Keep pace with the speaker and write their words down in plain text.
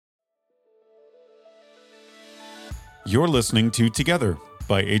You're listening to Together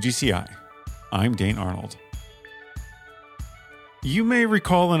by AGCI. I'm Dane Arnold. You may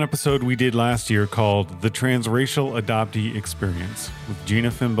recall an episode we did last year called The Transracial Adoptee Experience with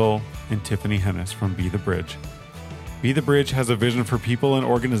Gina Fimble and Tiffany Hennis from Be the Bridge. Be the Bridge has a vision for people and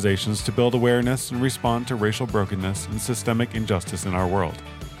organizations to build awareness and respond to racial brokenness and systemic injustice in our world.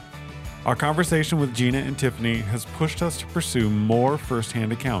 Our conversation with Gina and Tiffany has pushed us to pursue more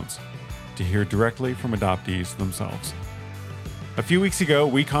firsthand accounts, to hear directly from adoptees themselves. A few weeks ago,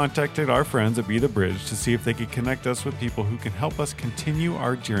 we contacted our friends at Be the Bridge to see if they could connect us with people who can help us continue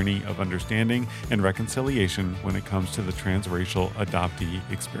our journey of understanding and reconciliation when it comes to the transracial adoptee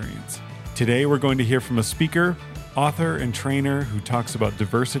experience. Today, we're going to hear from a speaker, author, and trainer who talks about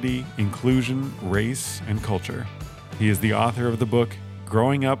diversity, inclusion, race, and culture. He is the author of the book,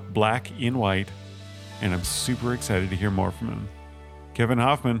 Growing Up Black in White, and I'm super excited to hear more from him. Kevin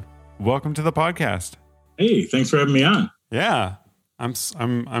Hoffman, welcome to the podcast. Hey, thanks for having me on. Yeah,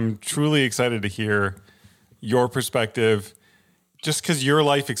 I'm truly excited to hear your perspective, just because your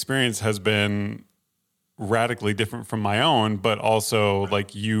life experience has been radically different from my own, but also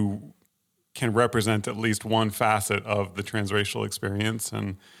like you can represent at least one facet of the transracial experience.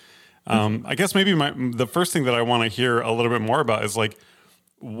 And I guess maybe the first thing that I want to hear a little bit more about is like,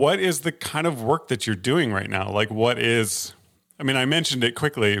 what is the kind of work that you're doing right now? Like, I mentioned it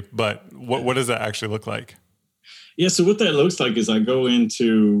quickly, but what does that actually look like? Yeah, so what that looks like is I go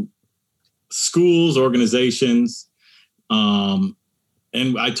into schools, organizations, and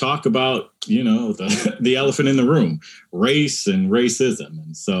I talk about, the elephant in the room, race and racism.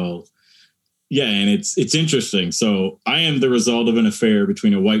 And so, yeah, and it's interesting. So I am the result of an affair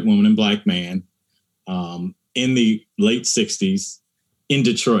between a white woman and black man in the late 60s in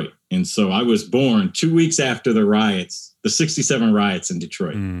Detroit. And so I was born 2 weeks after the riots, the 67 riots in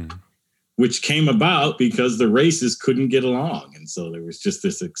Detroit. Which came about because the races couldn't get along. And so there was just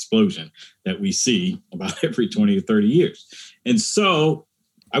this explosion that we see about every 20 or 30 years. And so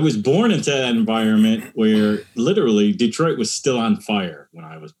I was born into that environment where literally Detroit was still on fire when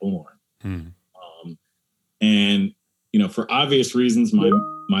I was born. And, for obvious reasons,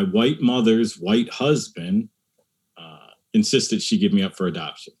 my white mother's white husband insisted she give me up for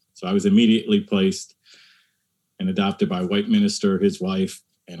adoption. So I was immediately placed and adopted by a white minister, his wife,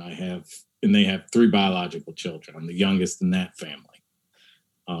 and they have 3 biological children. I'm the youngest in that family.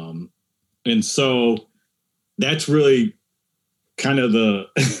 And so that's really kind of the,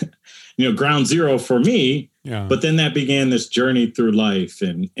 ground zero for me. Yeah. But then that began this journey through life.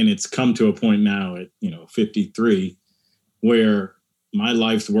 And it's come to a point now at, 53, where my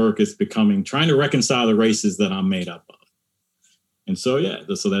life's work is trying to reconcile the races that I'm made up of. And so,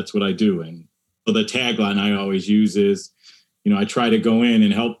 so that's what I do. And so the tagline I always use is, I try to go in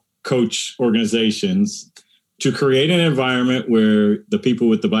and help coach organizations to create an environment where the people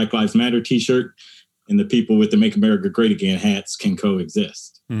with the Black Lives Matter t-shirt and the people with the Make America Great Again hats can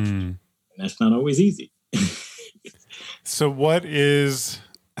coexist. And that's not always easy. So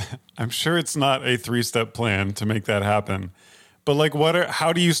I'm sure it's not a 3-step plan to make that happen, but like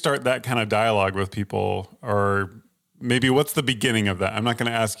how do you start that kind of dialogue with people? Or maybe what's the beginning of that? I'm not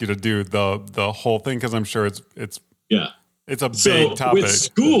going to ask you to do the whole thing, because I'm sure it's a big topic. With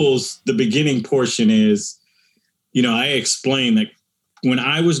schools, the beginning portion is, I explain that when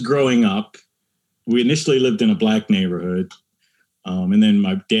I was growing up, we initially lived in a black neighborhood. And then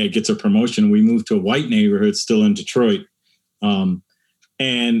my dad gets a promotion. We moved to a white neighborhood still in Detroit.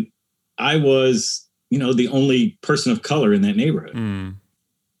 And I was, the only person of color in that neighborhood.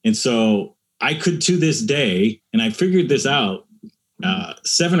 And so I could, to this day, and I figured this out,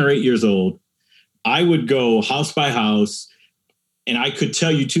 7 or 8 years old, I would go house by house, and I could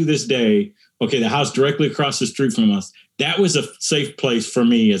tell you to this day, okay, the house directly across the street from us, that was a safe place for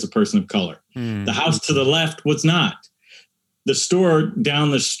me as a person of color. The house to the left was not. The store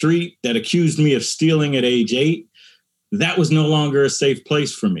down the street that accused me of stealing at age 8, that was no longer a safe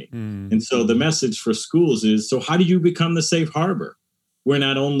place for me. And so the message for schools is, so how do you become the safe harbor where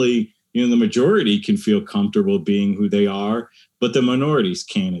not only, the majority can feel comfortable being who they are, but the minorities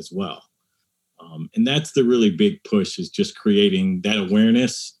can as well. And that's the really big push, is just creating that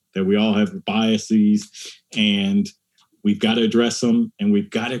awareness that we all have biases and we've got to address them, and we've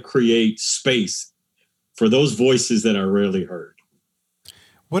got to create space for those voices that are rarely heard.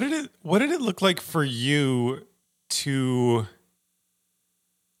 What did it look like for you to,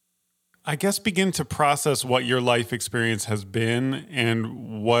 I guess, begin to process what your life experience has been,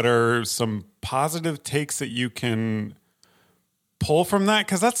 and what are some positive takes that you can pull from that?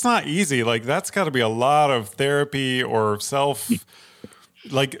 Because that's not easy. Like, that's got to be a lot of therapy or self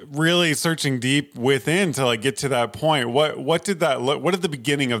like really searching deep within to like get to that point. What did the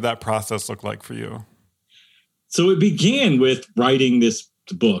beginning of that process look like for you? So it began with writing this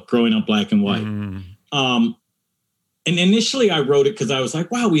book, Growing Up Black and White. And initially I wrote it because I was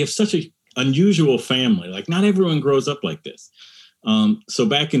like, wow, we have such an unusual family. Like not everyone grows up like this. So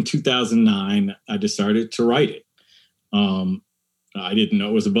back in 2009, I decided to write it. I didn't know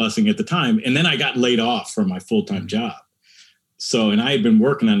it was a blessing at the time. And then I got laid off from my full-time job. So, and I had been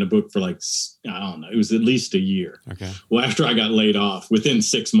working on the book for like, I don't know, it was at least a year. Okay. Well, after I got laid off, within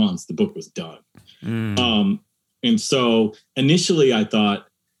 6 months, the book was done. And so initially I thought,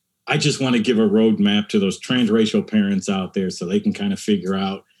 I just want to give a roadmap to those transracial parents out there so they can kind of figure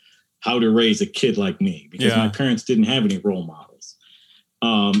out how to raise a kid like me, because my parents didn't have any role models.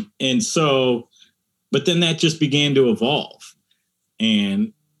 And so, but then that just began to evolve.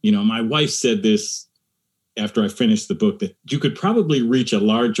 And, you know, my wife said this after I finished the book, that you could probably reach a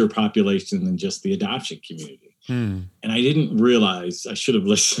larger population than just the adoption community. And I didn't realize I should have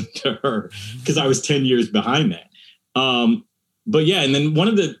listened to her because I was 10 years behind that. But yeah, and then one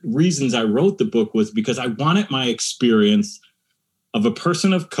of the reasons I wrote the book was because I wanted my experience of a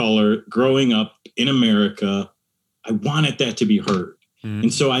person of color growing up in America. I wanted that to be heard.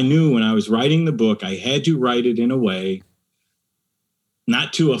 And so I knew when I was writing the book, I had to write it in a way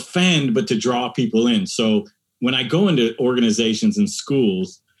not to offend, but to draw people in. So when I go into organizations and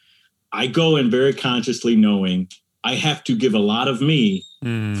schools, I go in very consciously knowing I have to give a lot of me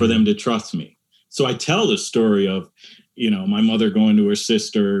for them to trust me. So I tell the story of, you know, my mother going to her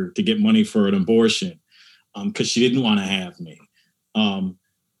sister to get money for an abortion because she didn't want to have me,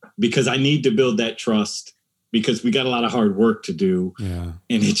 because I need to build that trust because we got a lot of hard work to do and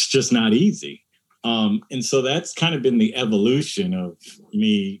it's just not easy. And so that's kind of been the evolution of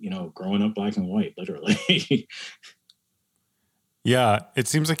me, you know, growing up black and white, literally. Yeah, it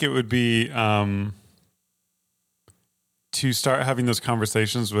seems like it would be to start having those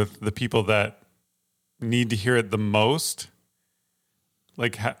conversations with the people that need to hear it the most.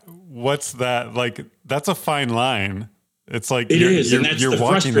 Like, what's that? Like, that's a fine line. It's like and that's you're the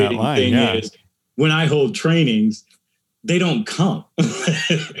walking that frustrating line. thing is when I hold trainings, they don't come.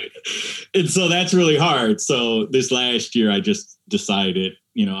 And so that's really hard. So this last year, I just decided,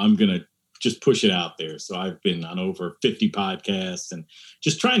 you know, I'm going to just push it out there. So I've been on over 50 podcasts and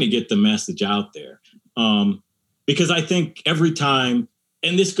just trying to get the message out there. Because I think every time,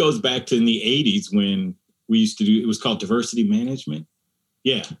 and this goes back to in the 80s when we used to do, it was called diversity management.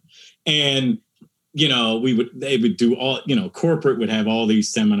 Yeah. And, you know, they would do all, you know, corporate would have all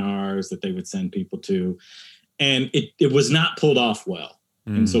these seminars that they would send people to, and it was not pulled off well.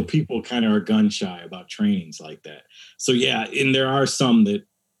 And so people kind of are gun shy about trainings like that. So yeah, and there are some that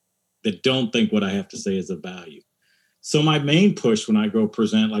don't think what I have to say is of value. So my main push when I go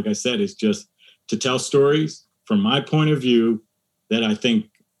present, like I said, is just to tell stories from my point of view that I think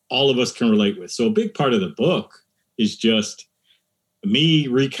all of us can relate with. So a big part of the book is just me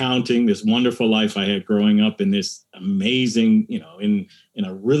recounting this wonderful life I had growing up in this amazing, you know, in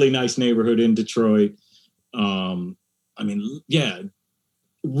a really nice neighborhood in Detroit. I mean, yeah,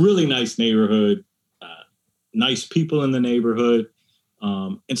 really nice neighborhood, nice people in the neighborhood.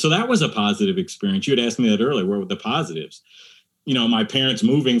 And so that was a positive experience. You had asked me that earlier, where were the positives? You know, my parents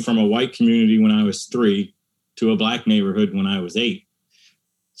moving from a white community when I was 3 to a black neighborhood when I was 8.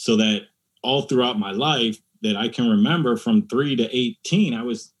 So that all throughout my life that I can remember from 3 to 18, I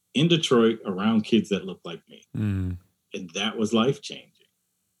was in Detroit around kids that looked like me. And that was life-changing.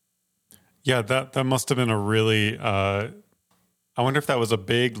 Yeah, that must have been a really, I wonder if that was a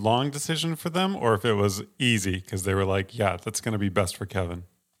big, long decision for them or if it was easy because they were like, yeah, that's going to be best for Kevin.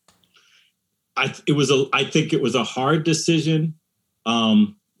 I think it was a hard decision,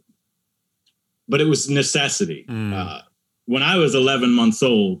 but it was necessity. When I was 11 months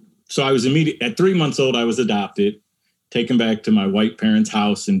old, so I was at 3 months old, I was adopted, taken back to my white parents'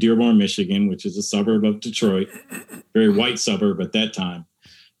 house in Dearborn, Michigan, which is a suburb of Detroit, very white suburb at that time.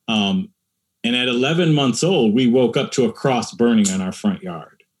 And at 11 months old, we woke up to a cross burning in our front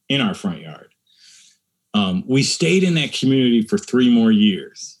yard. We stayed in that community for 3 more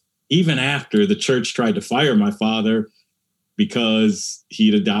years, even after the church tried to fire my father because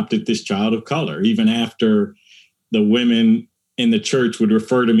he'd adopted this child of color, even after the women in the church would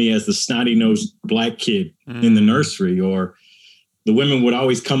refer to me as the snotty-nosed black kid in the nursery, or the women would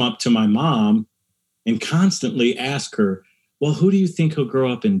always come up to my mom and constantly ask her, well, who do you think he'll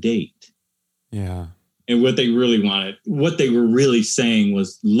grow up and date? Yeah. And what they really wanted, what they were really saying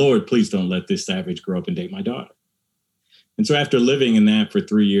was, Lord, please don't let this savage grow up and date my daughter. And so after living in that for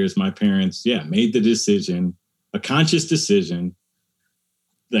 3 years, my parents, made the decision, a conscious decision,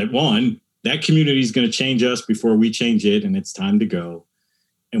 that one, that community is going to change us before we change it, and it's time to go.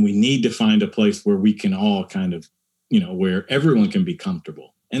 And we need to find a place where we can all kind of, where everyone can be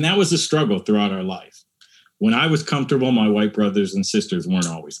comfortable. And that was a struggle throughout our life. When I was comfortable, my white brothers and sisters weren't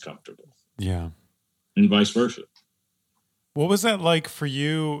always comfortable. Yeah. And vice versa. What was that like for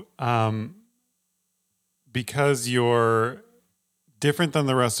you? Because you're different than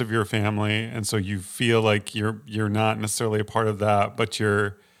the rest of your family, and so you feel like you're not necessarily a part of that, but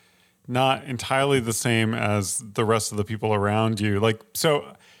you're not entirely the same as the rest of the people around you. Like,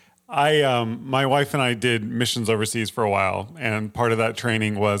 so my wife and I did missions overseas for a while, and part of that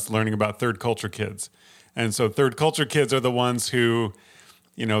training was learning about third culture kids. And so third culture kids are the ones who,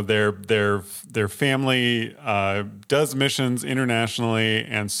 their family does missions internationally,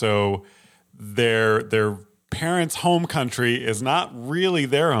 and so their parents' home country is not really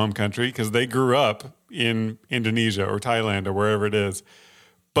their home country because they grew up in Indonesia or Thailand or wherever it is,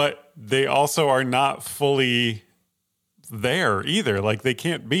 but they also are not fully there either. Like, they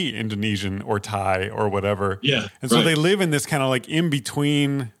can't be Indonesian or Thai or whatever. Yeah. And so they live in this kind of like in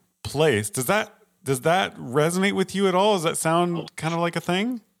between place. Does that resonate with you at all? Does that sound kind of like a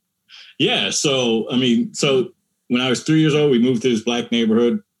thing? Yeah. So when I was 3 years old, we moved to this black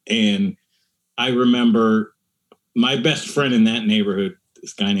neighborhood, and I remember my best friend in that neighborhood,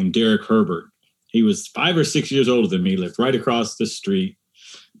 this guy named Derek Herbert. He was 5 or 6 years older than me, lived right across the street.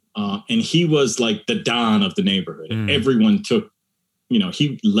 And he was like the Don of the neighborhood. Everyone took,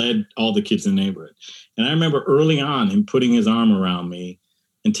 he led all the kids in the neighborhood. And I remember early on him putting his arm around me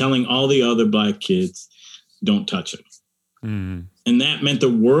and telling all the other black kids, don't touch him. And that meant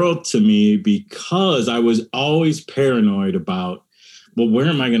the world to me because I was always paranoid about, well, where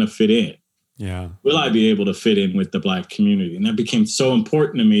am I going to fit in? Yeah. Will I be able to fit in with the black community? And that became so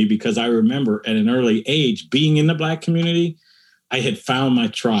important to me because I remember at an early age being in the black community, I had found my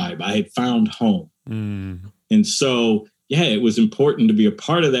tribe. I had found home. And so, it was important to be a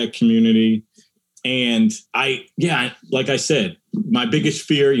part of that community. And like I said, my biggest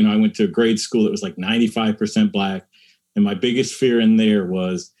fear, I went to a grade school that was like 95% black. And my biggest fear in there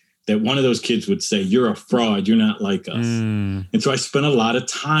was that one of those kids would say, you're a fraud. You're not like us. And so I spent a lot of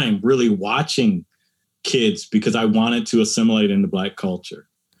time really watching kids because I wanted to assimilate into black culture.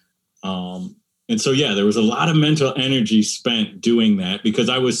 And so, there was a lot of mental energy spent doing that because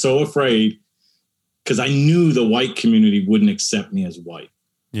I was so afraid because I knew the white community wouldn't accept me as white.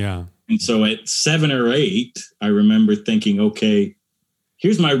 Yeah. And so at 7 or 8, I remember thinking, okay,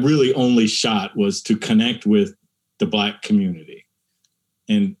 here's my really only shot was to connect with the black community.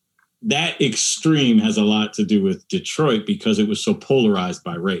 And that extreme has a lot to do with Detroit because it was so polarized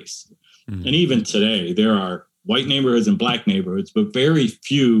by race. And even today, there are white neighborhoods and black neighborhoods, but very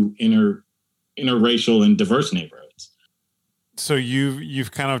few interracial and diverse neighborhoods. So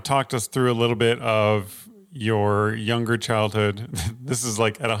you've kind of talked us through a little bit of your younger childhood. This is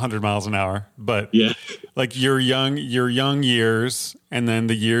like at 100 miles an hour, but like your young years, and then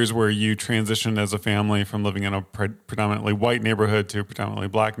the years where you transitioned as a family from living in a predominantly white neighborhood to a predominantly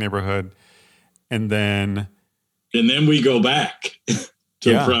black neighborhood. And then we go back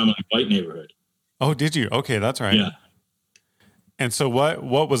to a predominantly white neighborhood. Oh, did you? Okay. That's right. Yeah. And so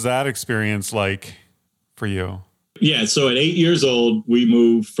what was that experience like for you? Yeah. So at 8 years old, we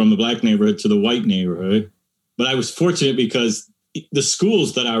moved from the black neighborhood to the white neighborhood. But I was fortunate because the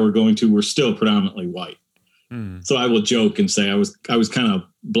schools that I were going to were still predominantly white. So I will joke and say I was kind of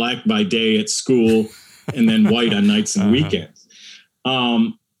black by day at school and then white on nights and weekends.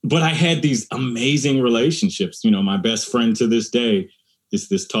 But I had these amazing relationships. My best friend to this day is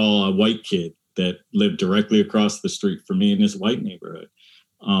this tall white kid that lived directly across the street from me in this white neighborhood.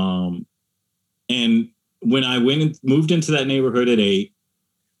 And when I went and moved into that neighborhood at 8,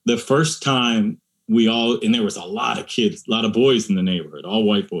 the first time and there was a lot of kids, a lot of boys in the neighborhood, all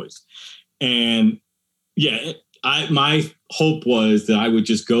white boys. And my hope was that I would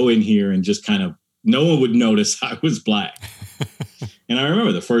just go in here and just kind of, no one would notice I was black. And I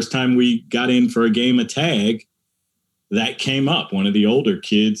remember the first time we got in for a game of tag, that came up. One of the older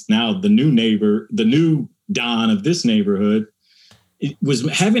kids, now the new Don of this neighborhood, it was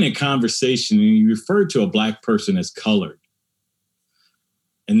having a conversation, and he referred to a black person as colored.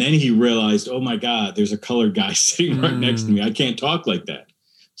 And then he realized, oh my God, there's a colored guy sitting right next to me. I can't talk like that.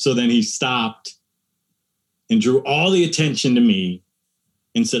 So then he stopped and drew all the attention to me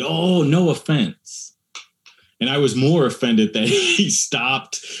and said, oh, no offense. And I was more offended that he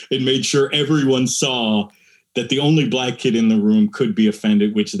stopped and made sure everyone saw that the only black kid in the room could be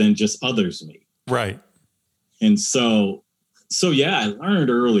offended, which then just others me. Right. And so I learned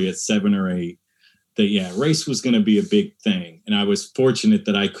early at 7 or 8 that, yeah, race was going to be a big thing. And I was fortunate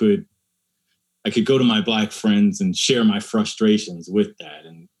that I could go to my Black friends and share my frustrations with that.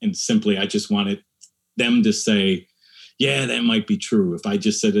 And simply, I just wanted them to say, yeah, that might be true. If I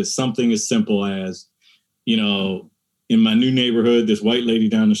just said something as simple as, in my new neighborhood, this white lady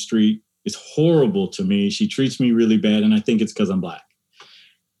down the street is horrible to me. She treats me really bad. And I think it's because I'm Black.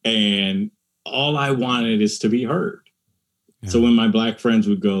 And all I wanted is to be heard. Yeah. So when my Black friends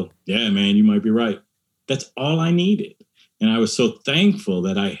would go, yeah, man, you might be right. That's all I needed. And I was so thankful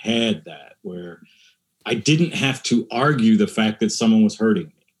that I had that, where I didn't have to argue the fact that someone was hurting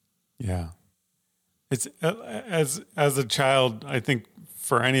me. Yeah. It's as a child, I think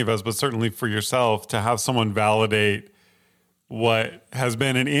for any of us, but certainly for yourself, to have someone validate what has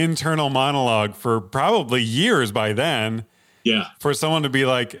been an internal monologue for probably years by then. Yeah. For someone to be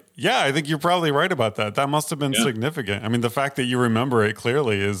like, yeah, I think you're probably right about that. That must have been significant. I mean, the fact that you remember it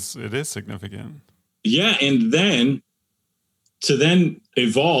clearly is significant. Yeah. And then to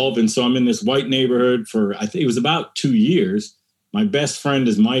evolve. And so I'm in this white neighborhood for, I think it was about 2 years. My best friend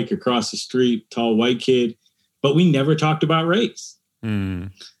is Mike across the street, tall white kid, but we never talked about race.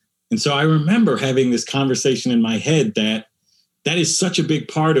 And so I remember having this conversation in my head that is such a big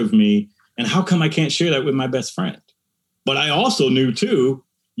part of me. And how come I can't share that with my best friend? But I also knew too,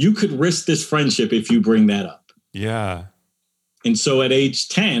 you could risk this friendship if you bring that up. Yeah. And so at age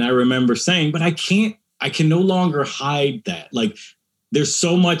 10, I remember saying, but I can no longer hide that. Like, there's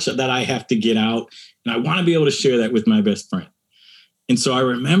so much that I have to get out, and I want to be able to share that with my best friend. And so I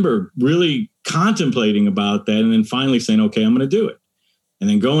remember really contemplating about that, and then finally saying, okay, I'm going to do it. And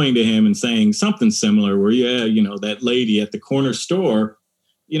then going to him and saying something similar where, that lady at the corner store,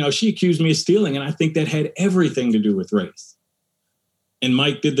 she accused me of stealing. And I think that had everything to do with race. And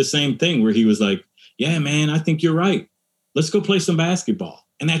Mike did the same thing where he was like, yeah, man, I think you're right. Let's go play some basketball.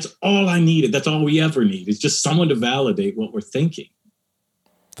 And that's all I needed. That's all we ever need, is just someone to validate what we're thinking.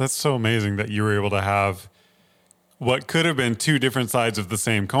 That's so amazing that you were able to have what could have been two different sides of the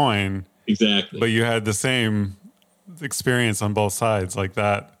same coin. Exactly. But you had the same experience on both sides like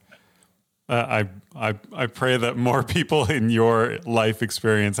that. I pray that more people in your life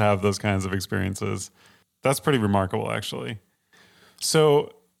experience have those kinds of experiences. That's pretty remarkable, actually.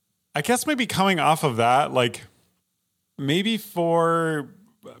 So I guess maybe coming off of that, like maybe for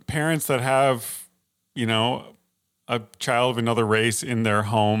parents that have, a child of another race in their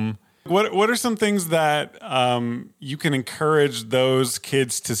home, what are some things that you can encourage those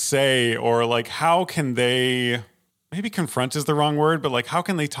kids to say, or like how can they, maybe confront is the wrong word, but like how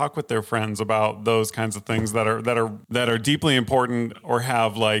can they talk with their friends about those kinds of things that are deeply important, or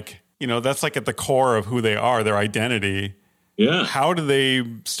have like, that's like at the core of who they are, their identity. Yeah. How do they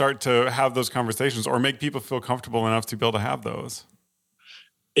start to have those conversations or make people feel comfortable enough to be able to have those?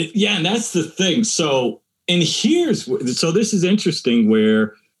 And that's the thing. So this is interesting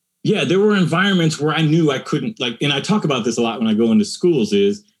where, there were environments where I knew I couldn't, and I talk about this a lot when I go into schools,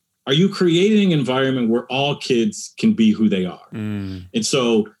 is, are you creating an environment where all kids can be who they are? And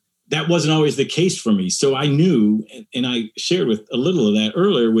so that wasn't always the case for me. So I knew, and I shared with a little of that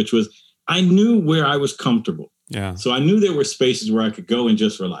earlier, which was I knew where I was comfortable. Yeah. So I knew there were spaces where I could go and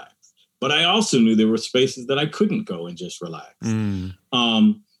just relax. But I also knew there were spaces that I couldn't go and just relax.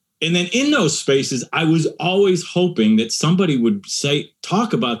 And then in those spaces, I was always hoping that somebody would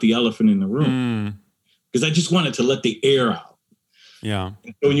talk about the elephant in the room, because I just wanted to let the air out. Yeah.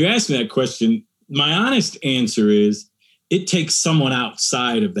 So when you ask me that question, my honest answer is it takes someone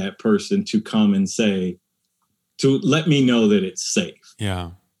outside of that person to come and say, to let me know that it's safe.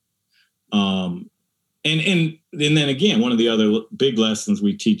 Yeah. And then again, one of the other big lessons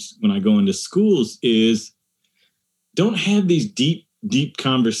we teach when I go into schools is don't have these deep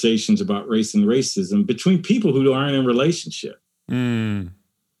conversations about race and racism between people who aren't in a relationship.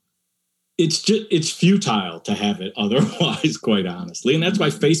 It's futile to have it otherwise, quite honestly. And that's why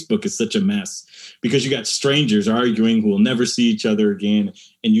Facebook is such a mess, because you got strangers arguing who will never see each other again,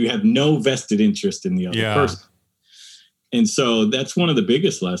 and you have no vested interest in the other person. And so that's one of the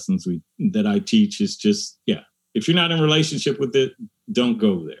biggest lessons that I teach is just, if you're not in a relationship with it, don't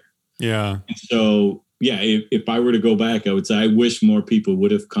go there. Yeah. And so, if I were to go back, I would say I wish more people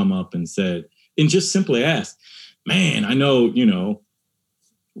would have come up and said, and just simply asked, man, I know,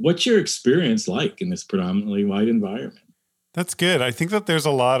 what's your experience like in this predominantly white environment? That's good. I think that there's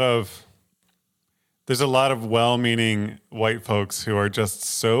a lot of well-meaning white folks who are just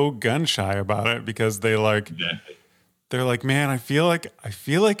so gun shy about it because they're like, man, I feel like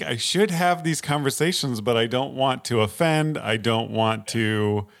I should have these conversations, but I don't want to offend. I don't want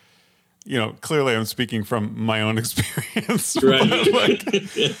to clearly I'm speaking from my own experience. Right. Like,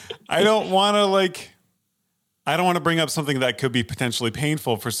 I don't want to bring up something that could be potentially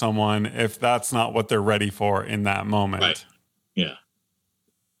painful for someone if that's not what they're ready for in that moment. Right. Yeah.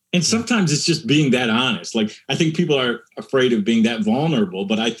 And sometimes it's just being that honest. Like, I think people are afraid of being that vulnerable,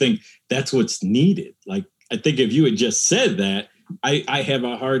 but I think that's what's needed. Like, I think if you had just said that, I have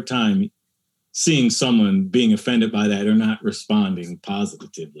a hard time seeing someone being offended by that or not responding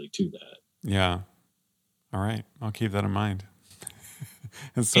positively to that. Yeah. All right. I'll keep that in mind.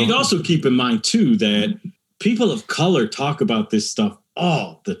 And also keep in mind, too, that people of color talk about this stuff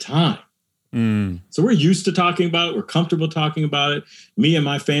all the time. So we're used to talking about it. We're comfortable talking about it. Me and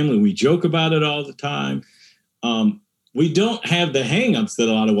my family, we joke about it all the time. We don't have the hangups that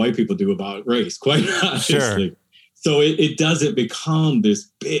a lot of white people do about race, quite honestly. Sure. So it doesn't become this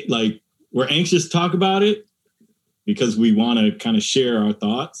bit like we're anxious to talk about it because we want to kind of share our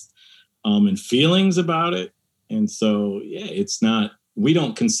thoughts and feelings about it. And so, we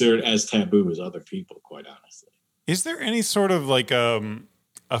don't consider it as taboo as other people, quite honestly. Is there any sort of like a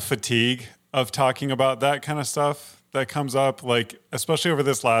fatigue of talking about that kind of stuff that comes up, like especially over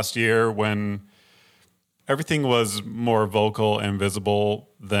this last year when everything was more vocal and visible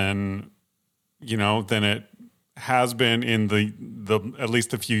than it has been in the at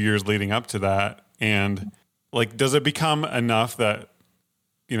least a few years leading up to that? And like, does it become enough that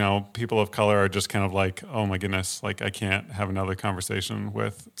people of color are just kind of like, oh my goodness, like I can't have another conversation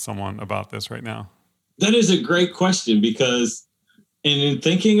with someone about this right now? That is a great question, because in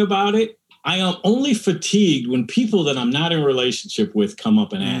thinking about it, I am only fatigued when people that I'm not in a relationship with come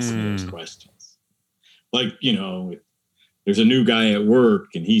up and ask me those questions. Like, there's a new guy at work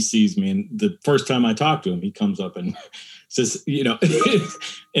and he sees me, and the first time I talk to him, he comes up and says,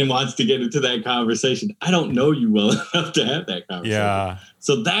 and wants to get into that conversation. I don't know you well enough to have that conversation. Yeah.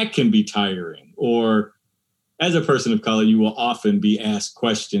 So that can be tiring. Or as a person of color, you will often be asked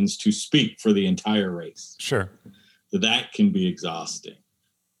questions to speak for the entire race. Sure. So that can be exhausting.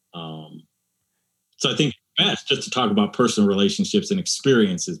 So I think it's best just to talk about personal relationships and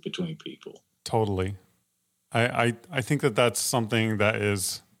experiences between people. Totally. I think that that's something that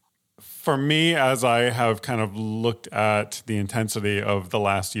is, for me, as I have kind of looked at the intensity of the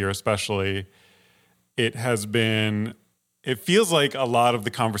last year, especially, it feels like a lot of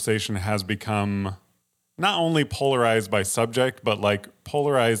the conversation has become not only polarized by subject, but like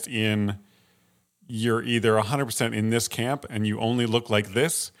polarized in you're either 100% in this camp and you only look like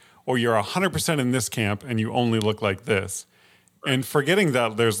this, or you're 100% in this camp and you only look like this. And forgetting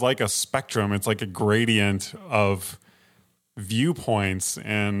that there's like a spectrum, it's like a gradient of viewpoints.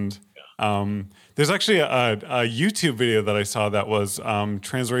 And there's actually a YouTube video that I saw that was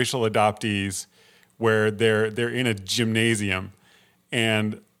transracial adoptees, where they're in a gymnasium,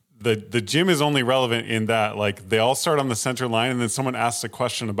 and the gym is only relevant in that like they all start on the center line, and then someone asks a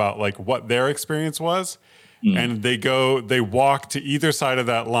question about like what their experience was. And they walk to either side of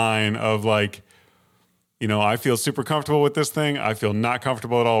that line of like, I feel super comfortable with this thing. I feel not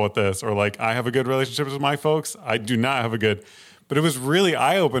comfortable at all with this. Or like, I have a good relationship with my folks. I do not have a good. But it was really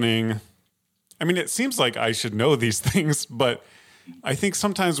eye-opening. I mean, it seems like I should know these things, but I think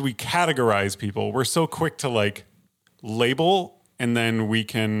sometimes we categorize people. We're so quick to like label, and then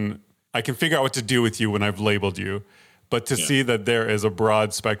I can figure out what to do with you when I've labeled you. But to see that there is a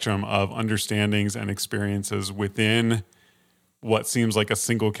broad spectrum of understandings and experiences within what seems like a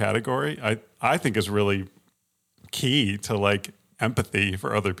single category, I think is really key to like empathy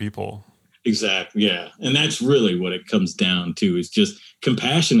for other people. Exactly. Yeah. And that's really what it comes down to, is just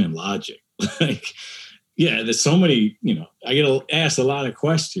compassion and logic. Like, there's so many, I get asked a lot of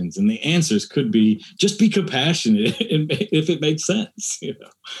questions, and the answers could be just be compassionate if it makes sense,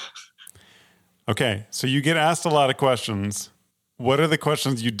 Okay, so you get asked a lot of questions. What are the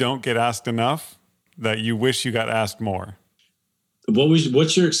questions you don't get asked enough that you wish you got asked more?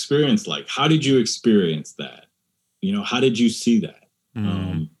 What's your experience like? How did you experience that? How did you see that?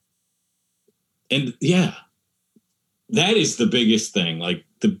 And that is the biggest thing. Like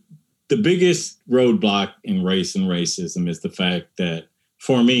the biggest roadblock in race and racism is the fact that,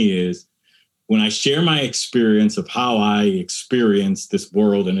 for me, is when I share my experience of how I experience this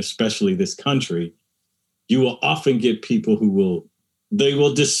world, and especially this country, you will often get people who will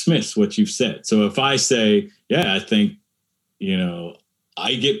dismiss what you've said. So if I say, I think,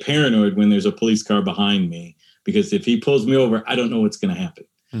 I get paranoid when there's a police car behind me, because if he pulls me over, I don't know what's going to happen.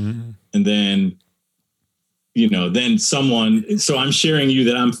 Mm-hmm. And then, so I'm sharing you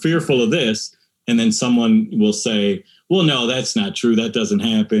that I'm fearful of this. And then someone will say, well, no, that's not true. That doesn't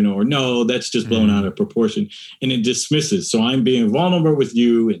happen. Or no, that's just blown out of proportion. And it dismisses. So I'm being vulnerable with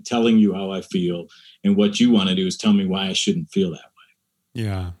you and telling you how I feel. And what you want to do is tell me why I shouldn't feel that way.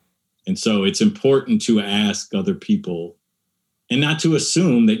 Yeah. And so it's important to ask other people and not to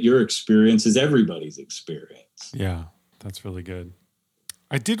assume that your experience is everybody's experience. Yeah, that's really good.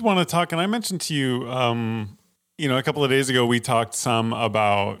 I did want to talk, and I mentioned to you, a couple of days ago, we talked some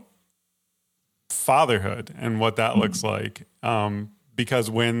about fatherhood and what that looks like. Because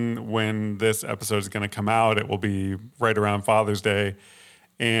when this episode is going to come out, it will be right around Father's Day.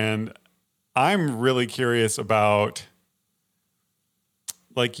 And I'm really curious about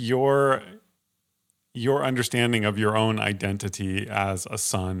like your understanding of your own identity as a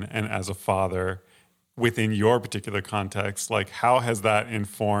son and as a father within your particular context. Like, how has that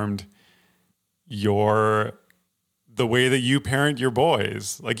informed the way that you parent your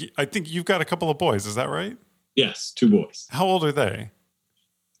boys? Like, I think you've got a couple of boys. Is that right? Yes. 2 boys. How old are they?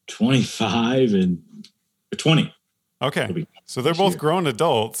 25 and 20. Okay. So they're both grown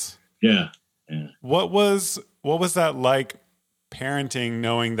adults. Yeah. What was that like parenting,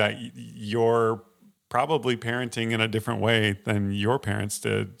 knowing that you're probably parenting in a different way than your parents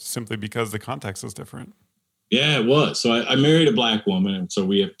did simply because the context is different? Yeah, it was. So I married a Black woman, and so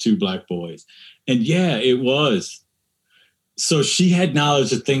we have 2 Black boys. And yeah, it was. So she had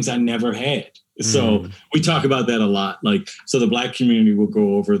knowledge of things I never had. So we talk about that a lot. Like, so the Black community will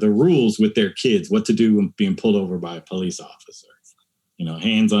go over the rules with their kids, what to do when being pulled over by a police officer.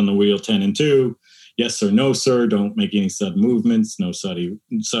 Hands on the wheel, 10 and 2. Yes, sir. No, sir. Don't make any sudden movements. No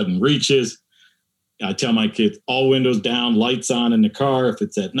sudden reaches. I tell my kids, all windows down, lights on in the car if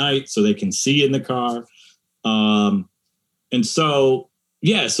it's at night so they can see in the car. And so,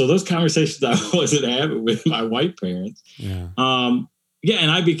 yeah, so those conversations I wasn't having with my white parents. Yeah. And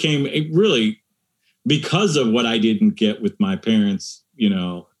I became really, because of what I didn't get with my parents,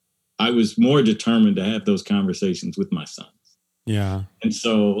 I was more determined to have those conversations with my sons. Yeah. And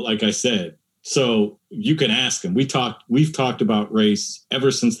so, like I said, so you can ask them. We've talked about race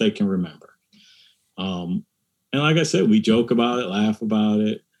ever since they can remember. And like I said, we joke about it, laugh about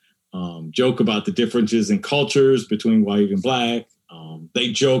it, joke about the differences in cultures between white and Black.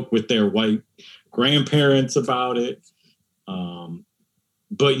 They joke with their white grandparents about it.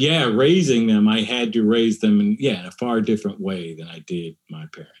 But yeah, raising them, I had to raise them in a far different way than I did my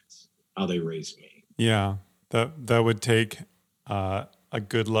parents, how they raised me. Yeah, that would take a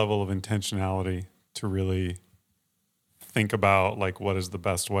good level of intentionality to really think about like what is the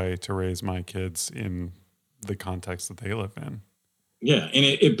best way to raise my kids in the context that they live in. Yeah, and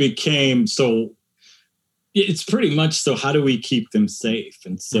it became so. It's pretty much so. How do we keep them safe?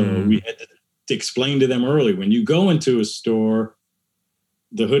 And so we had to explain to them early. When you go into a store,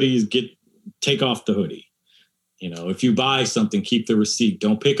 the hoodies take off the hoodie. If you buy something, keep the receipt.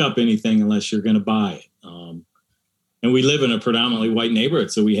 Don't pick up anything unless you're going to buy it. And we live in a predominantly white neighborhood,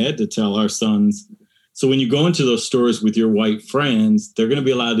 so we had to tell our sons. So when you go into those stores with your white friends, they're going to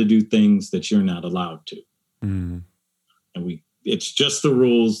be allowed to do things that you're not allowed to. And it's just the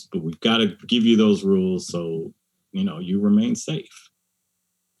rules, but we've got to give you those rules so, you remain safe.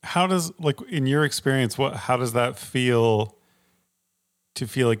 How does, like, in your experience, how does that feel to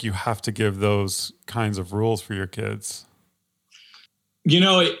feel like you have to give those kinds of rules for your kids?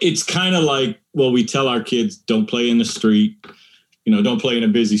 It's kind of like, well, we tell our kids, don't play in the street, don't play in a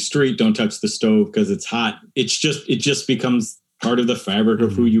busy street, don't touch the stove because it's hot. It just becomes part of the fabric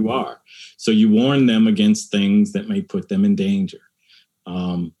of who you are. So you warn them against things that may put them in danger.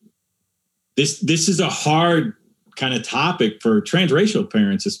 This is a hard kind of topic for transracial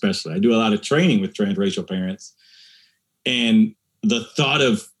parents, especially. I do a lot of training with transracial parents. And the thought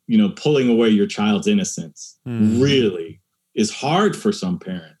of, pulling away your child's innocence really is hard for some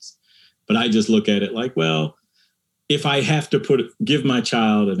parents. But I just look at it like, well, if I have to give my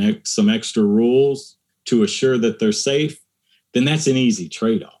child some extra rules to assure that they're safe, then that's an easy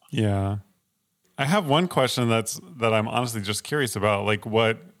trade-off. Yeah. I have one question that I'm honestly just curious about. Like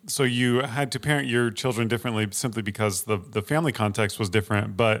so you had to parent your children differently simply because the family context was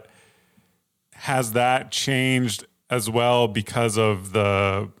different, but has that changed as well because of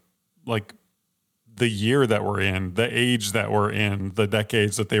the year that we're in, the age that we're in, the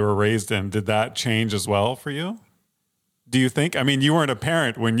decades that they were raised in? Did that change as well for you? Do you think? I mean, you weren't a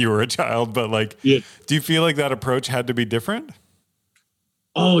parent when you were a child, but do you feel like that approach had to be different?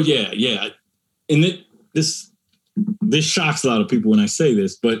 Oh, yeah. And this shocks a lot of people when I say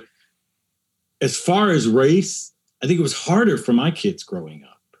this, but as far as race, I think it was harder for my kids growing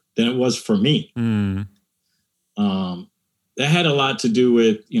up than it was for me. That had a lot to do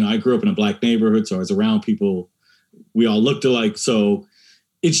with, I grew up in a Black neighborhood, so I was around people we all looked alike. So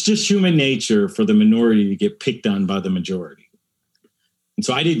it's just human nature for the minority to get picked on by the majority. And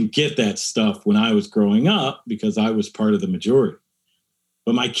so I didn't get that stuff when I was growing up because I was part of the majority.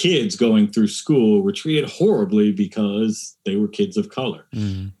 But my kids going through school were treated horribly because they were kids of color.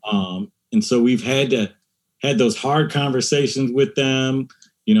 And so we've had those hard conversations with them,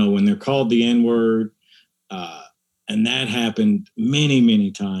 you know, when they're called the N-word. And that happened many, many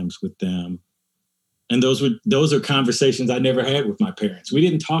times with them. And those are conversations I never had with my parents. We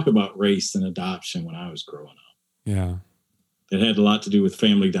didn't talk about race and adoption when I was growing up. Yeah. It had a lot to do with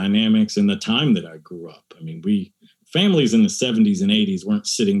family dynamics and the time that I grew up. I mean, families in the 70s and 80s weren't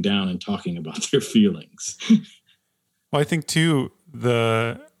sitting down and talking about their feelings. Well, I think too,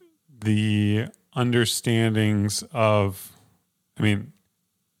 the understandings of, I mean,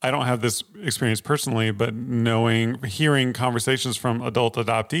 I don't have this experience personally, but hearing conversations from adult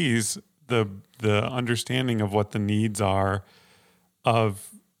adoptees, the understanding of what the needs are of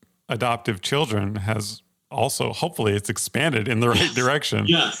adoptive children has also, hopefully it's expanded in the right direction.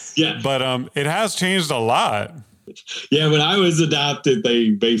 Yes. Yeah. But it has changed a lot. Yeah. When I was adopted, they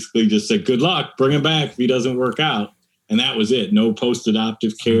basically just said, good luck, bring him back if he doesn't work out. And that was it. No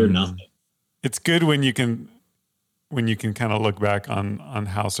post-adoptive care, nothing. It's good when you can kind of look back on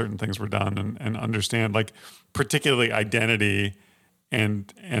how certain things were done and understand, like, particularly identity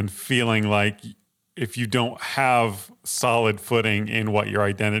and feeling like if you don't have solid footing in what your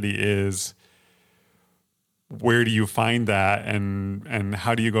identity is, where do you find that and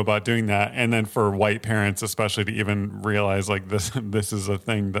how do you go about doing that? And then for white parents, especially, to even realize like this is a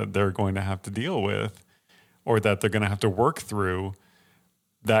thing that they're going to have to deal with, or that they're going to have to work through,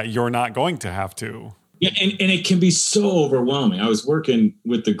 that you're not going to have to. Yeah, and it can be so overwhelming. I was working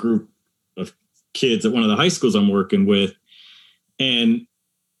with the group of kids at one of the high schools I'm working with. And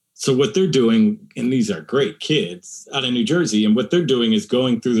so what they're doing, and these are great kids out of New Jersey, and what they're doing is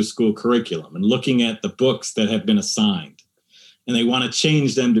going through the school curriculum and looking at the books that have been assigned. And they want to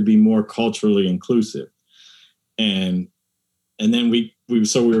change them to be more culturally inclusive. And then we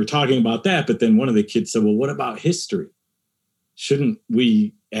were talking about that, but then one of the kids said, well, what about history? Shouldn't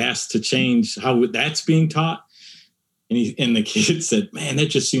we ask to change how that's being taught? And the kid said, man, that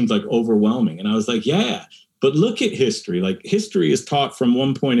just seems like overwhelming. And I was like, yeah, but look at history. Like, history is taught from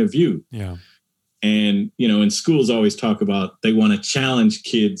one point of view. Yeah. And, you know, in schools always talk about, they want to challenge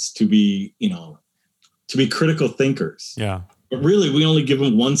kids to be, you know, to be critical thinkers. Yeah. But really, we only give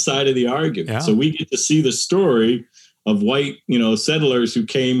them one side of the argument. Yeah. So we get to see the story of white, you know, settlers who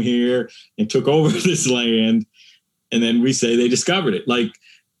came here and took over this land. And then we say they discovered it. Like,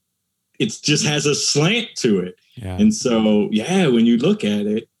 it just has a slant to it. Yeah. And so, yeah, when you look at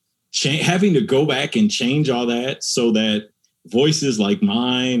it, having to go back and change all that so that voices like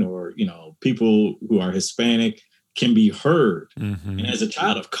mine, or, you know, people who are Hispanic, can be heard. Mm-hmm. And as a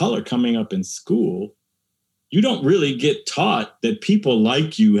child of color coming up in school, you don't really get taught that people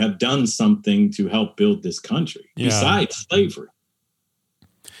like you have done something to help build this country besides slavery.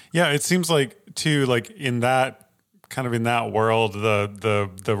 Yeah, it seems like too, like in that world,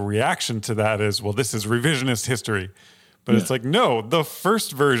 the reaction to that is, well, this is revisionist history. But it's like, no, the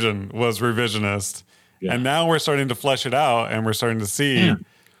first version was revisionist. Yeah. And now we're starting to flesh it out, and we're starting to see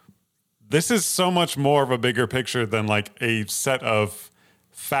this is so much more of a bigger picture than like a set of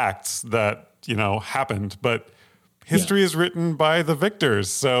facts that, you know, happened. But history is written by the victors.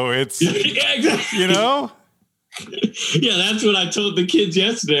 So it's, exactly. You know? Yeah, that's what I told the kids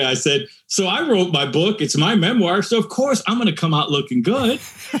yesterday. I said, so I wrote my book. It's my memoir. So, of course, I'm going to come out looking good.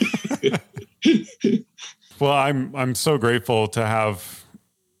 Well, I'm so grateful to have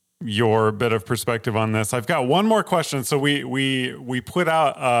your bit of perspective on this. I've got one more question. So we put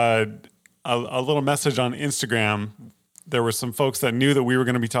out a little message on Instagram. There were some folks that knew that we were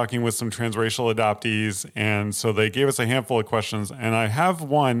going to be talking with some transracial adoptees, and so they gave us a handful of questions. And I have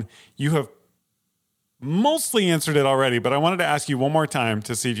one. You have mostly answered it already, but I wanted to ask you one more time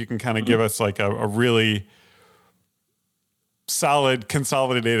to see if you can kind of give us like a really solid,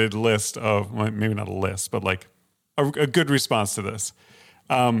 consolidated list of, well, maybe not a list, but like a good response to this.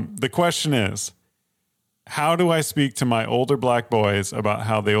 The question is, how do I speak to my older Black boys about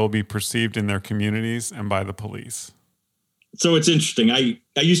how they will be perceived in their communities and by the police? So it's interesting. I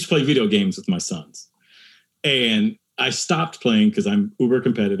used to play video games with my sons, and I stopped playing because I'm uber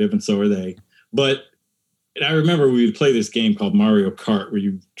competitive, and so are they. But I remember we would play this game called Mario Kart, where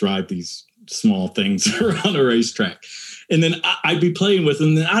you drive these small things around a racetrack. And then I'd be playing with them,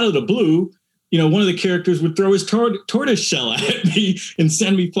 and then out of the blue, you know, one of the characters would throw his tortoise shell at me and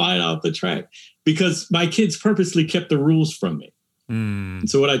send me flying off the track, because my kids purposely kept the rules from me. And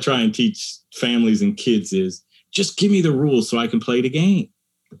so what I try and teach families and kids is, just give me the rules so I can play the game.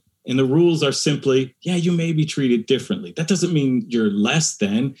 And the rules are simply, yeah, you may be treated differently. That doesn't mean you're less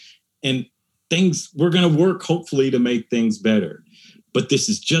than. And we're going to work hopefully to make things better. But this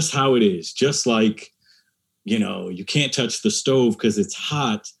is just how it is. Just like, you can't touch the stove because it's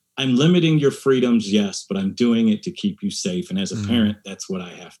hot. I'm limiting your freedoms, yes, but I'm doing it to keep you safe. And as a parent, that's what I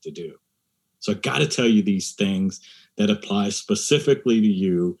have to do. So I got to tell you these things that apply specifically to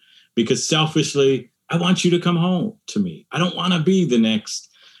you, because selfishly, I want you to come home to me. I don't want to be the next,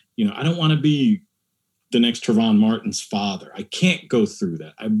 I don't want to be the next Trayvon Martin's father. I can't go through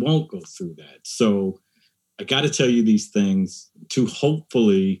that. I won't go through that. So I got to tell you these things to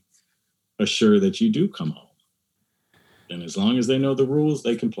hopefully assure that you do come home. And as long as they know the rules,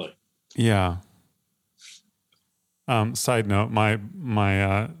 they can play. Yeah. Side note,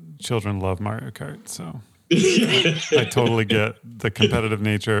 my children love Mario Kart, so I totally get the competitive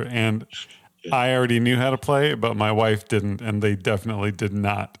nature. And I already knew how to play, but my wife didn't, and they definitely did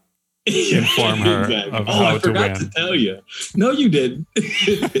not inform her of how to win. I forgot to tell you. No, you didn't.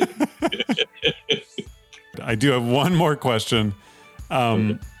 I do have one more question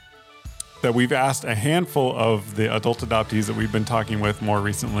that we've asked a handful of the adult adoptees that we've been talking with more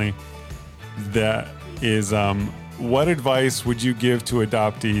recently. That is, what advice would you give to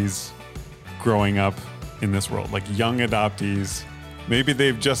adoptees growing up in this world? Like young adoptees, maybe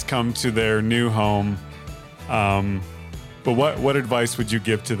they've just come to their new home. But what advice would you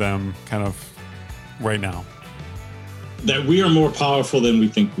give to them kind of right now? That we are more powerful than we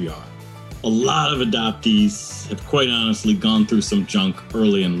think we are. A lot of adoptees have quite honestly gone through some junk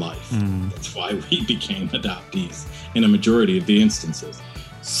early in life. That's why we became adoptees in a majority of the instances.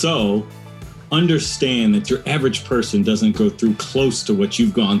 So understand that your average person doesn't go through close to what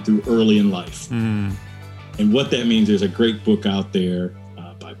you've gone through early in life. And what that means, there's a great book out there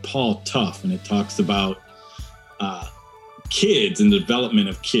by Paul Tough, and it talks about kids and the development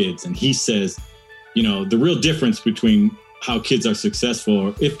of kids. And he says, the real difference between how kids are successful,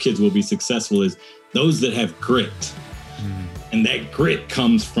 or if kids will be successful, is those that have grit. And that grit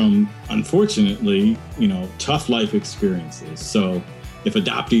comes from, unfortunately, tough life experiences. So if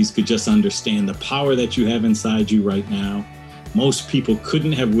adoptees could just understand the power that you have inside you right now, most people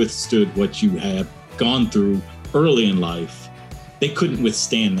couldn't have withstood what you have gone through early in life. They couldn't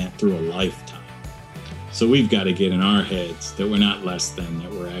withstand that through a lifetime. So we've got to get in our heads that we're not less than,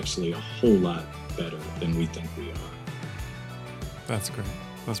 that we're actually a whole lot better than we think we are. That's great.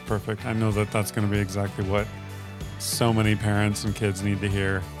 That's perfect. I know that that's going to be exactly what so many parents and kids need to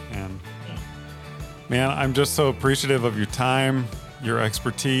hear. And man, I'm just so appreciative of your time, your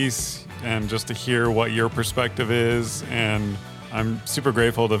expertise, and just to hear what your perspective is. And I'm super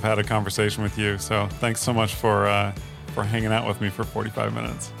grateful to have had a conversation with you. So thanks so much for hanging out with me for 45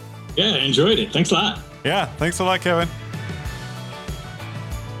 minutes. Yeah, I enjoyed it. Thanks a lot. Yeah, thanks a lot, Kevin.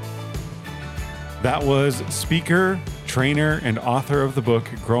 That was speaker, trainer, and author of the book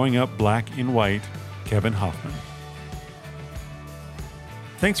Growing Up Black and White, Kevin Hoffman.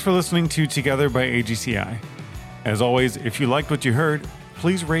 Thanks for listening to Together by AGCI. As always, if you liked what you heard,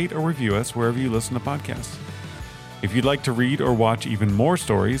 please rate or review us wherever you listen to podcasts. If you'd like to read or watch even more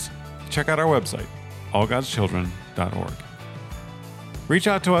stories, check out our website, allgodschildren.org. Reach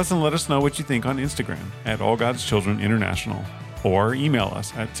out to us and let us know what you think on Instagram at All God's Children International, or email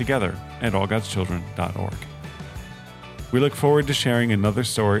us at together@allgodschildren.org. We look forward to sharing another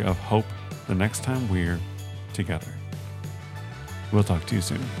story of hope the next time we're together. We'll talk to you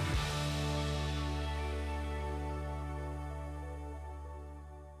soon.